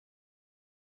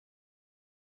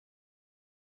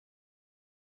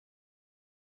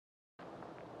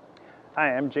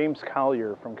Hi, I'm James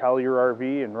Collier from Collier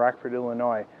RV in Rockford,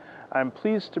 Illinois. I'm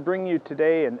pleased to bring you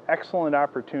today an excellent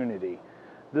opportunity.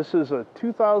 This is a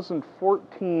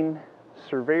 2014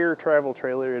 Surveyor travel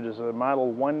trailer. It is a model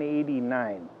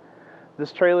 189.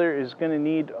 This trailer is going to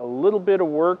need a little bit of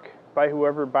work by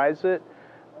whoever buys it.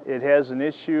 It has an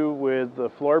issue with the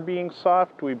floor being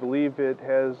soft. We believe it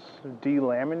has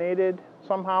delaminated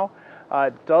somehow.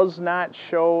 It does not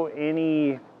show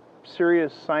any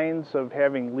serious signs of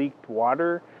having leaked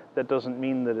water. That doesn't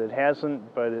mean that it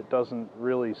hasn't, but it doesn't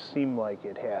really seem like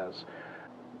it has.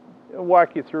 I'll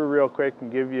walk you through real quick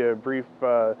and give you a brief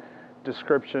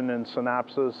description and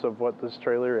synopsis of what this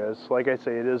trailer is. Like I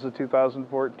say, it is a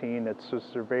 2014. It's a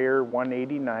Surveyor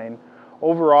 189.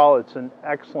 Overall, it's in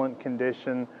excellent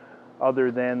condition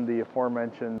other than the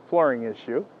aforementioned flooring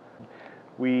issue.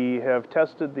 We have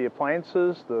tested the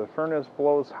appliances. The furnace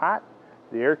blows hot.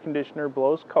 The air conditioner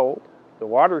blows cold. The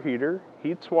water heater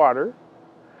heats water.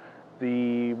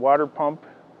 The water pump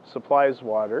supplies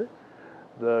water.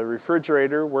 The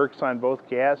refrigerator works on both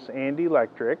gas and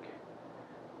electric.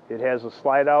 It has a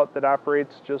slide out that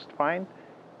operates just fine.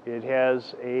 It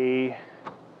has a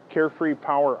Carefree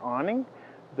power awning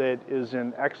that is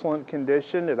in excellent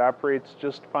condition. It operates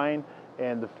just fine,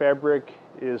 and the fabric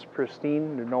is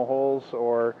pristine. There are no holes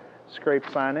or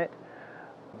scrapes on it.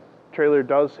 Trailer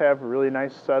does have a really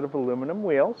nice set of aluminum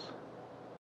wheels.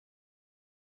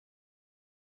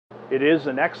 It is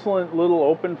an excellent little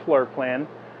open floor plan.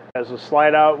 It has a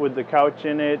slide out with the couch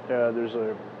in it. There's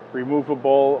a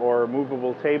removable or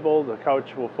movable table. The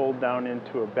couch will fold down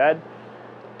into a bed.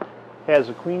 It has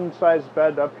a queen size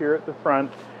bed up here at the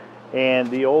front,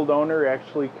 and the old owner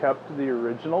actually kept the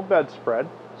original bedspread,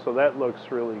 so that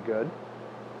looks really good.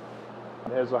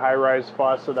 It has a high-rise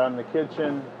faucet on the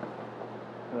kitchen,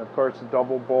 and of course a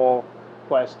double bowl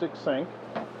plastic sink.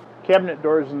 Cabinet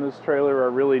doors in this trailer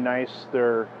are really nice.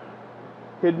 They're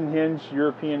hidden hinge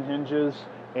European hinges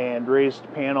and raised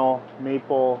panel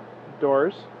maple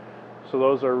doors, so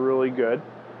those are really good.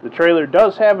 The trailer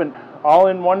does have an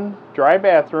all-in-one dry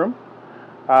bathroom.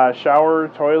 Shower,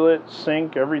 toilet,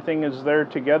 sink, everything is there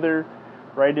together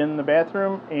right in the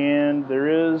bathroom, and there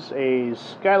is a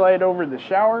skylight over the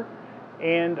shower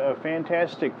and a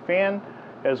fantastic fan,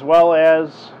 as well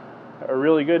as a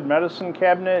really good medicine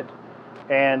cabinet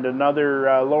and another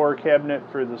lower cabinet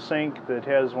for the sink that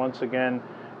has, once again,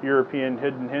 European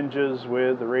hidden hinges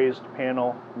with a raised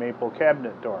panel maple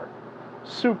cabinet door.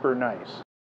 Super nice.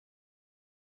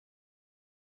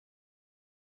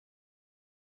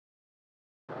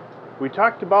 We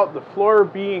talked about the floor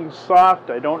being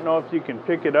soft. I don't know if you can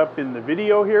pick it up in the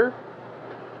video here.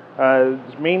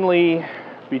 It's mainly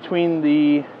between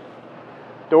the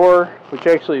door, which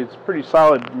actually is pretty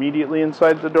solid immediately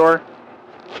inside the door.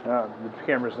 The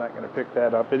camera's not going to pick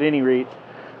that up. At any rate,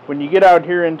 when you get out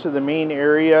here into the main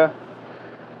area,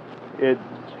 it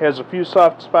has a few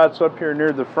soft spots up here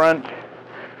near the front,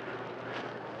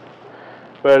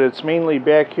 but it's mainly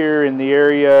back here in the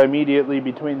area immediately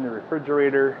between the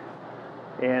refrigerator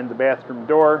and the bathroom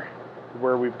door,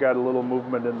 where we've got a little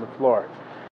movement in the floor.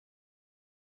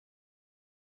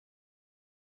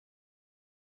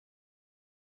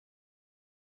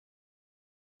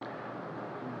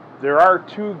 There are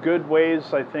two good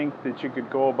ways, I think, that you could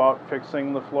go about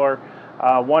fixing the floor.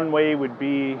 One way would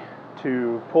be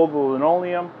to pull the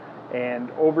linoleum and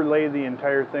overlay the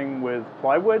entire thing with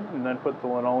plywood and then put the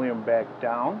linoleum back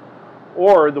down.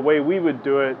 Or the way we would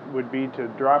do it would be to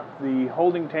drop the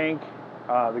holding tank,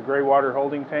 the gray water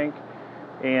holding tank,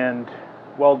 and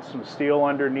weld some steel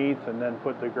underneath and then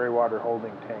put the gray water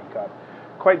holding tank up.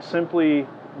 Quite simply,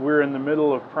 we're in the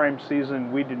middle of prime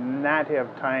season. We do not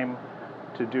have time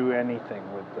to do anything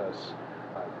with this.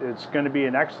 It's going to be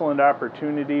an excellent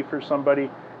opportunity for somebody.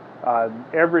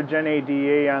 Average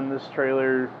NADA on this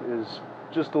trailer is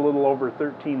just a little over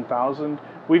 $13,000.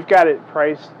 We've got it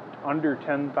priced under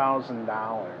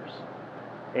 $10,000,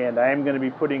 and I am going to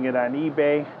be putting it on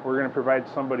eBay. We're going to provide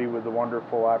somebody with a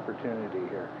wonderful opportunity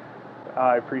here.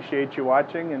 I appreciate you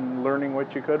watching and learning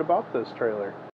what you could about this trailer.